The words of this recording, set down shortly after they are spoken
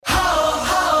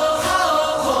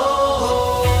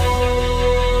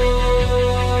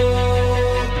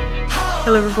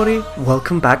Hello everybody,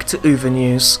 welcome back to Uva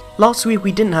News. Last week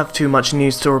we didn't have too much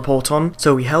news to report on,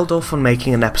 so we held off on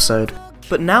making an episode.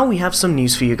 But now we have some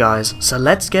news for you guys, so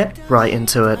let's get right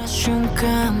into it.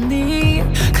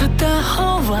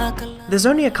 There's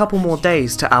only a couple more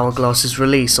days to Hourglass's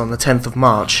release on the 10th of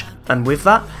March, and with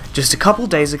that, just a couple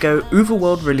days ago,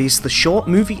 UVERworld released the short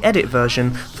movie edit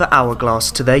version for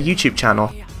Hourglass to their YouTube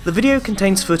channel. The video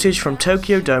contains footage from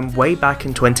Tokyo Dome way back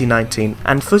in 2019,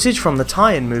 and footage from the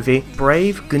tie-in movie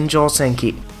Brave Gunjo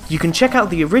Senki. You can check out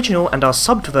the original and our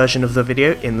subbed version of the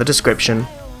video in the description.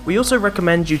 We also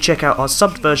recommend you check out our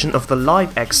subbed version of the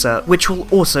live excerpt, which will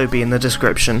also be in the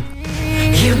description.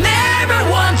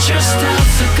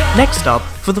 Next up,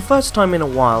 for the first time in a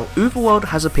while, UVERworld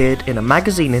has appeared in a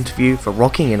magazine interview for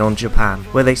Rocking In on Japan,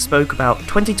 where they spoke about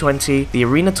 2020, the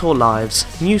arena tour lives,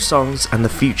 new songs, and the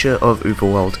future of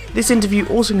UVERworld. This interview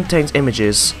also contains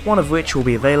images, one of which will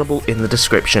be available in the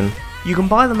description. You can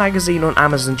buy the magazine on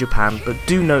Amazon Japan, but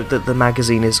do note that the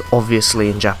magazine is obviously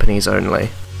in Japanese only.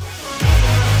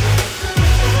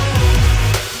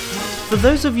 For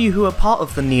those of you who are part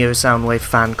of the Neo Soundwave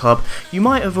fan club, you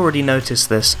might have already noticed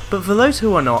this, but for those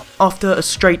who are not, after a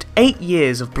straight 8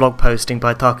 years of blog posting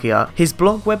by Takuya, his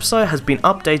blog website has been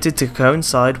updated to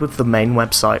coincide with the main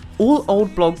website. All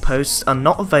old blog posts are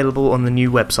not available on the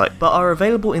new website, but are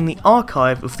available in the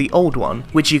archive of the old one,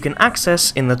 which you can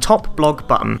access in the top blog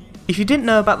button. If you didn't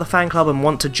know about the fan club and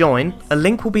want to join, a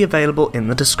link will be available in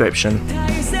the description.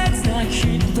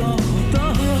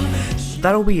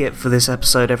 That'll be it for this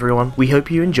episode, everyone. We hope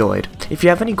you enjoyed. If you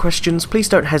have any questions, please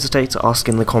don't hesitate to ask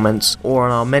in the comments or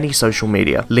on our many social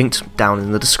media, linked down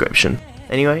in the description.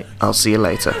 Anyway, I'll see you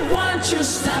later.